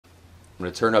I'm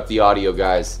going to turn up the audio,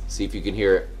 guys. See if you can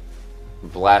hear it. I'm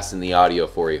blasting the audio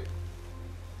for you.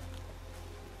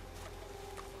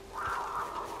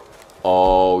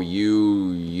 Oh,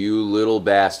 you little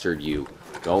bastard, you.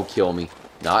 Don't kill me.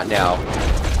 Not now.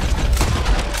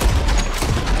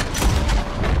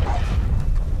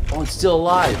 Oh, it's still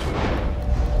alive.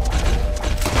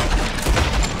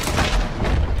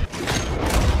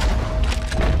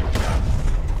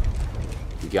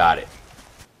 We got it.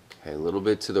 Okay, a little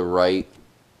bit to the right.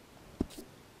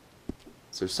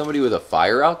 Is there somebody with a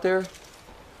fire out there?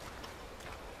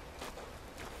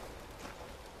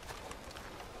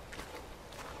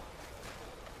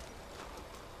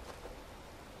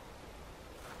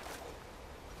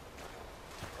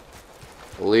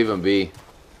 We'll leave him be.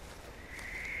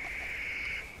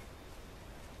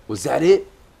 Was that it?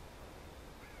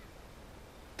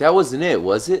 That wasn't it,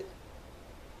 was it?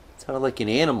 It sounded like an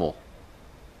animal.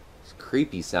 It's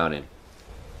creepy sounding.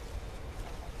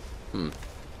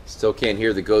 Still can't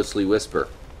hear the ghostly whisper.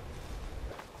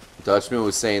 Dutchman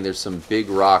was saying there's some big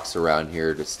rocks around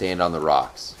here to stand on the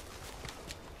rocks.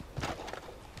 I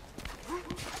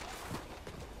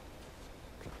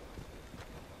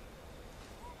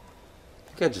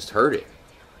think I just heard it.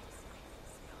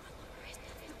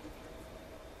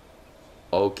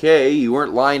 Okay, you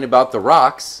weren't lying about the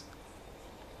rocks.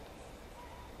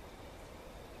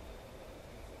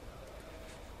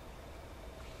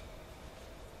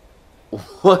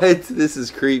 What? This is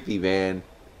creepy, man.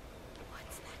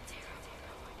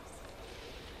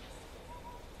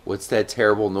 What's that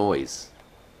terrible noise?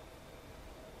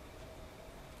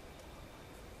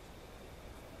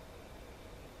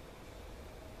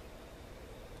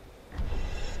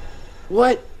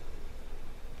 What?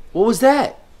 What was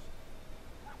that?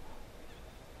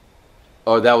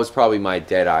 Oh, that was probably my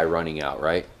dead eye running out,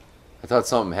 right? I thought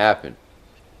something happened.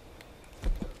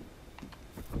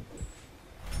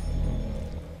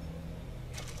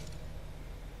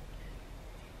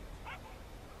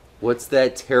 What's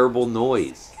that terrible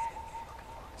noise?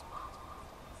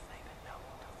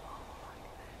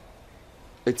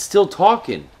 It's still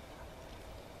talking.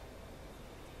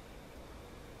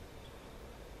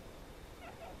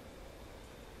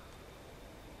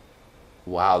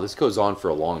 Wow, this goes on for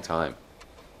a long time.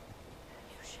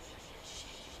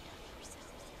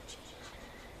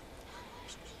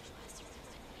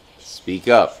 Speak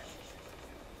up.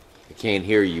 I can't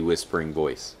hear you, whispering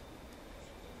voice.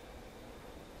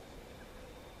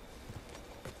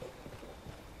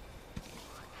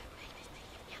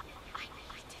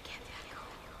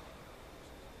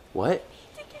 What?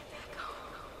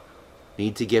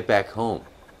 Need to get back home.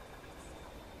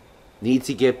 Need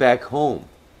to get back home.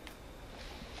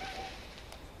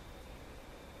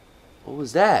 What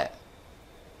was that?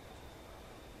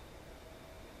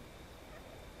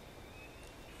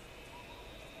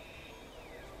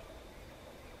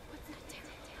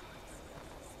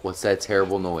 What's that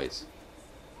terrible noise?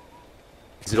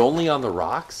 Is it only on the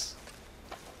rocks?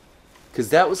 Because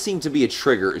that would seem to be a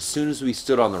trigger as soon as we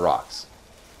stood on the rocks.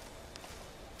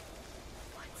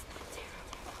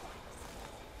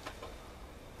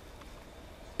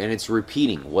 And it's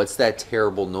repeating. What's that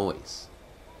terrible noise?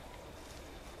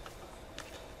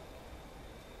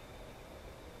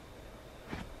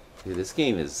 Dude, this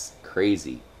game is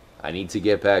crazy. I need to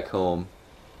get back home.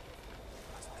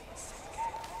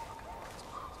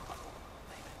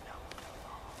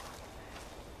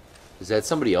 Is that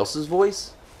somebody else's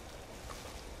voice?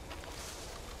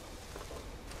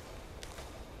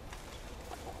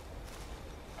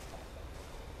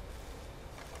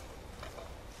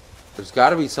 There's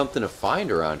got to be something to find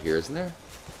around here, isn't there?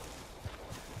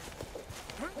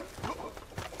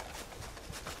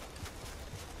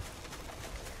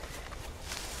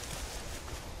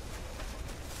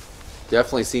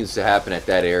 Definitely seems to happen at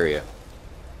that area.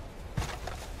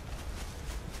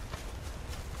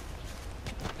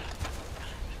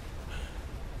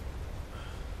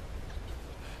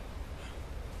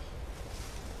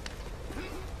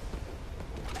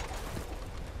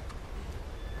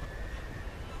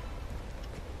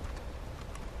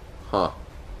 Huh.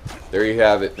 There you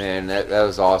have it, man. That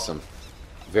was awesome.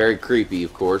 Very creepy,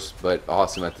 of course, but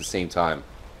awesome at the same time.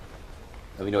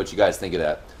 Let me know what you guys think of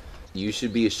that. You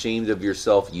should be ashamed of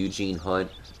yourself, Eugene Hunt.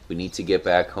 We need to get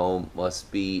back home. Must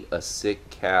be a sick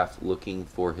calf looking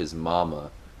for his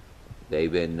mama.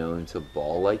 They've been known to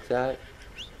bawl like that?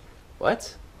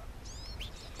 What?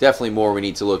 Definitely more we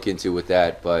need to look into with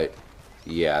that, but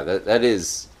yeah,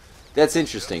 that's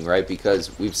interesting, right?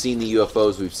 Because we've seen the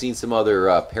UFOs, we've seen some other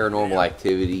paranormal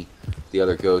activity, the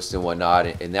other ghosts and whatnot,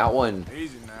 and that one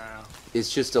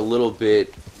is just a little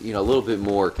bit, you know, a little bit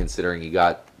more considering you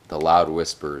got the loud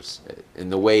whispers,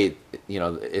 and the way, you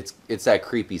know, it's that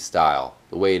creepy style.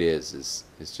 The way it is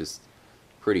just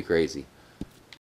pretty crazy.